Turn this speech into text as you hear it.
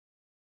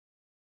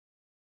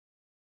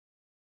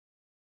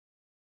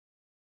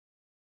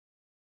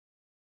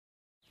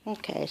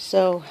Okay,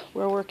 so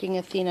we're working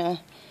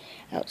Athena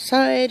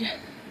outside in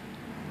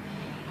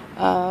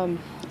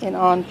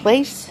on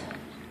place.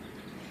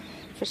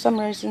 For some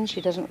reason,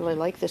 she doesn't really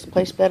like this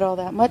place bed all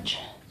that much.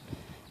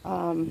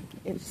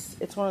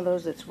 It's one of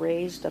those that's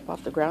raised up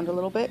off the ground a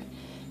little bit,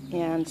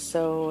 and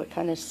so it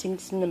kind of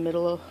sinks in the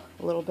middle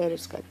a little bit.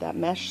 It's got that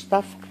mesh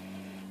stuff.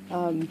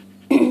 I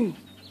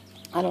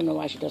don't know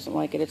why she doesn't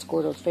like it. It's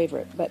Gordo's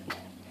favorite, but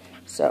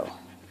so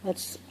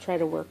let's try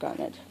to work on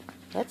it.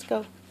 Let's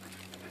go.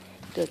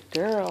 Good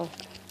girl.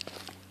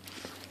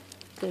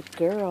 Good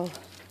girl.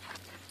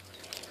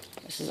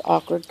 This is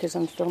awkward because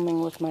I'm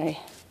filming with my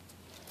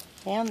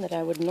hand that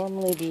I would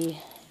normally be.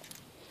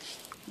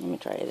 Let me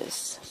try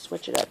this.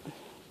 Switch it up.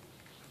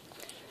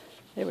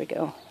 There we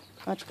go.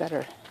 Much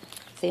better.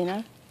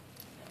 Athena.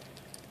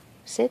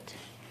 Sit.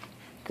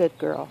 Good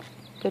girl.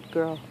 Good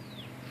girl.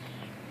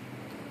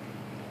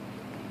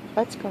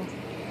 Let's go.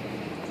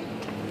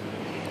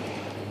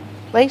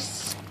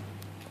 Place.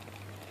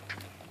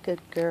 Good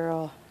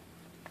girl.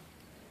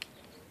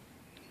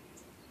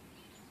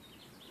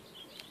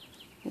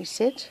 You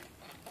sit.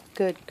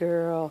 Good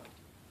girl.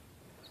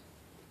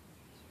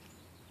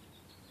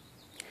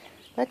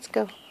 Let's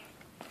go.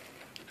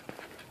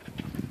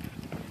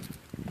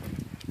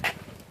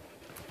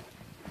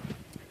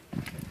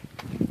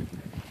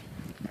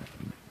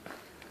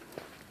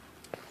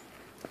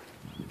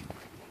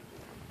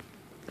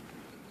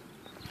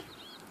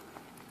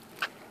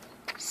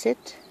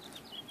 Sit.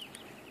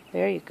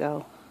 There you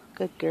go.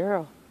 Good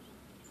girl.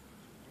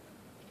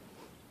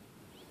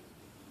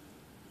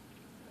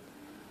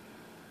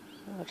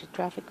 Watch the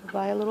traffic go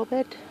by a little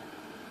bit.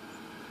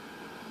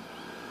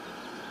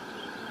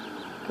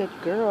 Good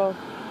girl.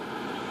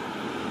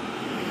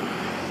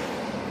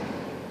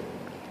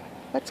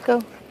 Let's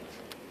go.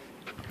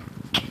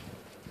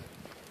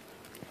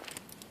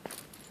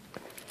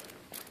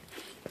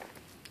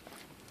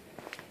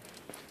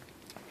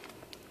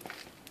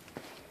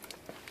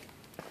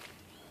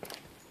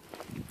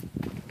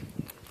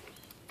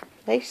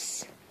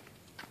 Place.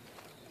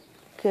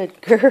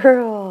 Good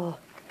girl.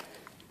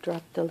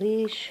 Drop the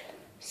leash.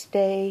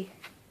 Stay.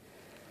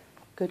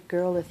 Good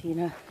girl,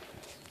 Athena.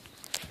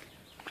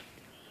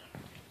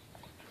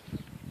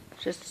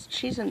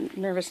 She's a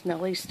nervous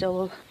Nelly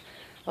still,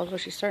 although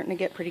she's starting to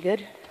get pretty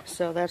good.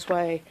 So that's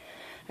why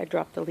I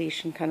dropped the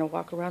leash and kind of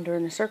walk around her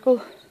in a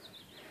circle.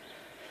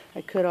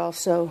 I could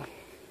also,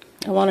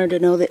 I want her to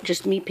know that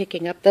just me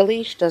picking up the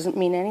leash doesn't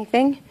mean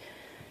anything.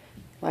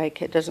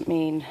 Like, it doesn't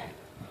mean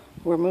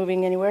we're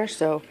moving anywhere.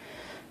 So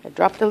I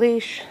dropped the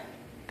leash.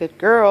 Good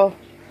girl.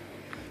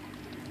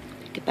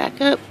 Get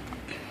back up.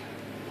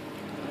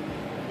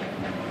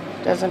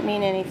 Doesn't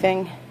mean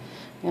anything.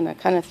 And I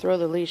kind of throw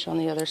the leash on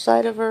the other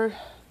side of her.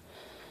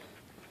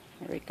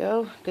 There we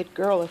go. Good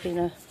girl,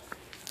 Athena.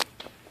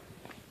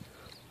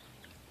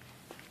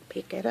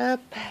 Pick it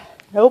up.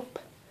 Nope.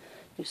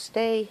 You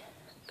stay.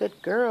 Good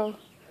girl.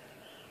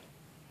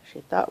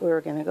 She thought we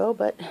were going to go,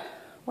 but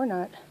we're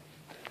not.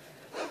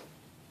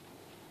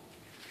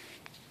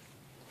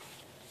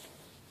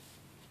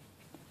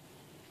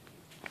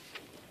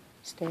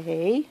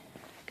 Stay.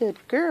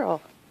 Good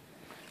girl.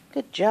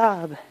 Good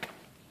job.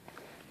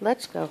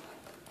 Let's go.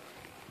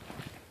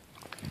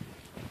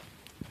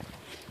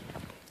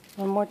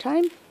 One more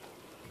time.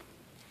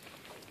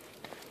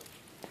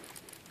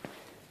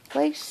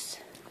 Place.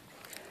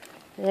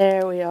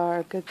 There we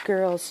are. Good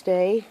girl.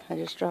 Stay. I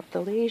just dropped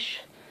the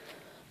leash.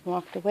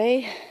 Walked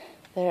away.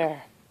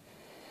 There.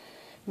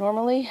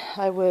 Normally,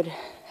 I would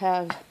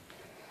have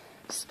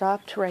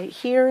stopped right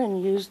here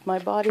and used my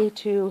body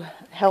to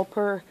help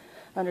her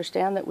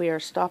understand that we are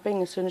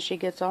stopping as soon as she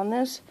gets on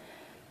this.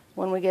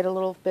 When we get a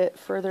little bit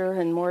further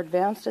and more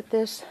advanced at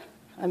this,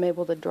 I'm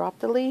able to drop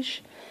the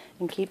leash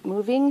and keep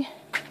moving.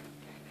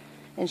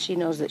 And she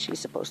knows that she's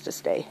supposed to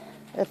stay.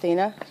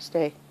 Athena,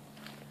 stay.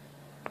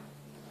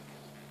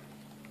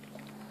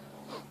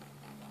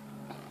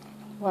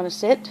 Want to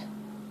sit?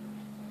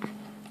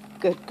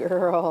 Good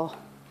girl.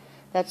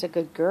 That's a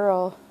good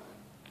girl.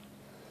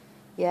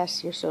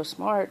 Yes, you're so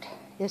smart.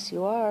 Yes,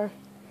 you are.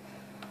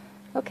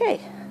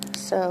 Okay,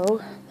 so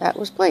that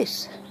was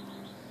place.